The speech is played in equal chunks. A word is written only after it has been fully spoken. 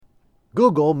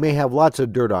Google may have lots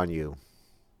of dirt on you.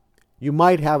 You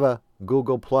might have a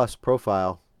Google Plus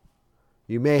profile.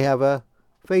 You may have a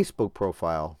Facebook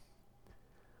profile.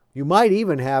 You might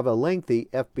even have a lengthy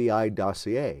FBI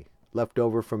dossier left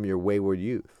over from your wayward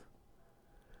youth.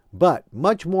 But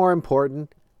much more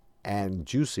important and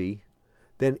juicy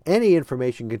than any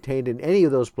information contained in any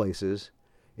of those places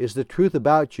is the truth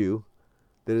about you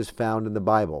that is found in the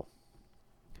Bible.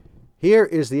 Here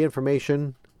is the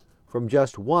information from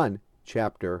just one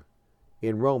chapter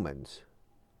in Romans.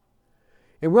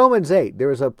 In Romans 8,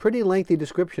 there is a pretty lengthy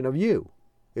description of you,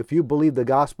 if you believe the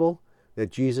gospel that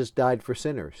Jesus died for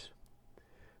sinners.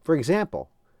 For example,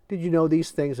 did you know these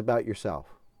things about yourself?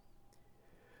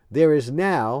 There is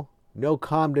now no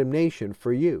condemnation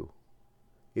for you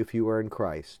if you are in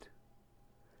Christ.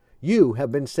 You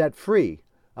have been set free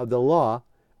of the law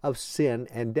of sin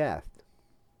and death.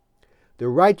 The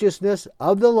righteousness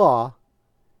of the law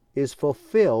is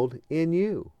fulfilled in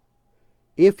you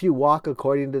if you walk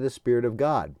according to the Spirit of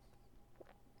God.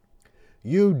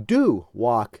 You do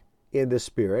walk in the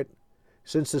Spirit,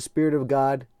 since the Spirit of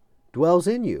God dwells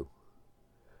in you.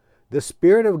 The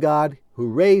Spirit of God who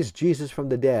raised Jesus from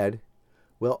the dead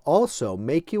will also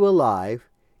make you alive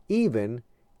even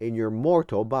in your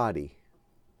mortal body.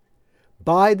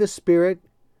 By the Spirit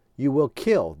you will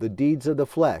kill the deeds of the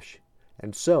flesh,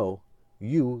 and so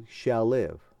you shall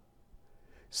live.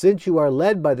 Since you are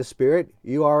led by the Spirit,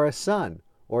 you are a son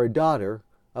or a daughter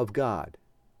of God.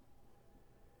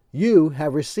 You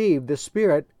have received the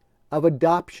Spirit of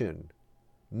adoption,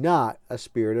 not a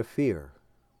spirit of fear.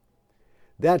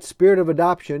 That Spirit of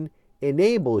adoption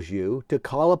enables you to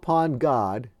call upon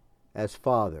God as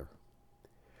Father.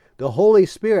 The Holy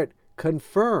Spirit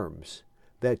confirms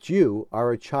that you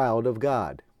are a child of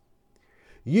God.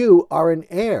 You are an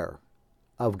heir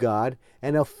of God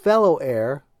and a fellow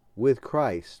heir with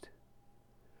Christ.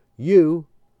 You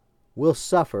will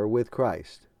suffer with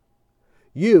Christ.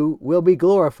 You will be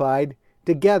glorified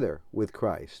together with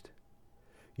Christ.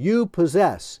 You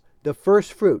possess the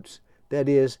first fruits, that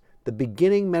is, the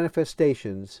beginning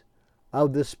manifestations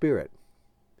of the Spirit.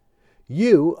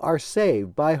 You are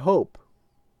saved by hope.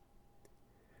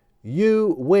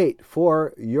 You wait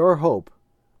for your hope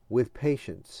with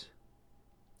patience.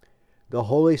 The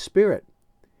Holy Spirit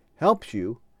helps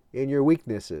you in your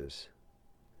weaknesses.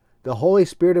 The Holy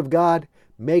Spirit of God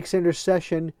makes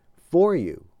intercession for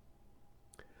you.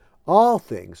 All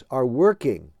things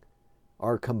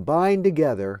are combined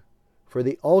together for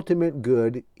the ultimate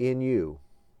good in you.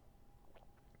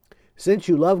 Since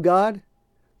you love God,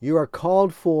 you are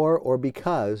called for or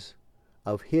because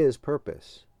of His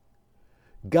purpose.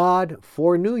 God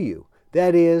foreknew you.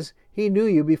 That is, He knew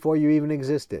you before you even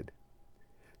existed.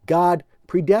 God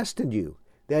predestined you.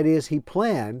 That is, He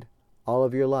planned all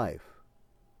of your life.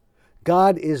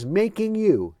 God is making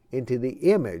you into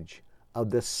the image of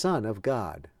the Son of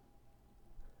God.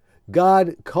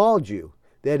 God called you.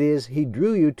 That is, He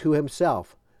drew you to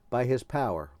Himself by His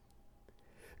power.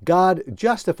 God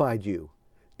justified you.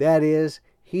 That is,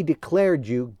 He declared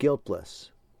you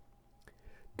guiltless.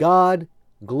 God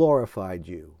glorified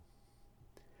you.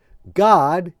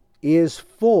 God is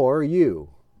for you.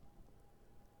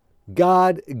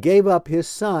 God gave up His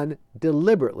Son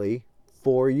deliberately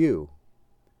for you.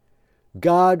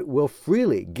 God will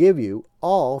freely give you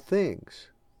all things.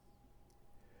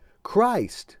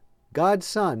 Christ, God's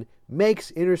Son,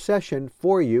 makes intercession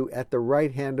for you at the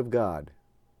right hand of God.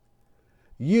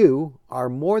 You are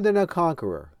more than a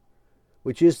conqueror,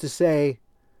 which is to say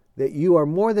that you are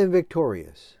more than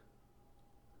victorious,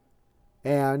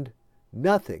 and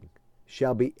nothing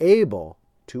shall be able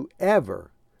to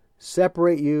ever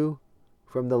separate you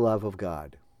from the love of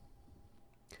God.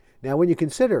 Now, when you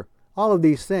consider all of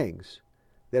these things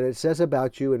that it says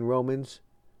about you in Romans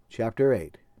chapter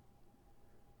 8,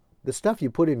 the stuff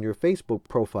you put in your Facebook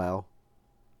profile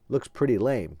looks pretty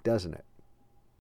lame, doesn't it?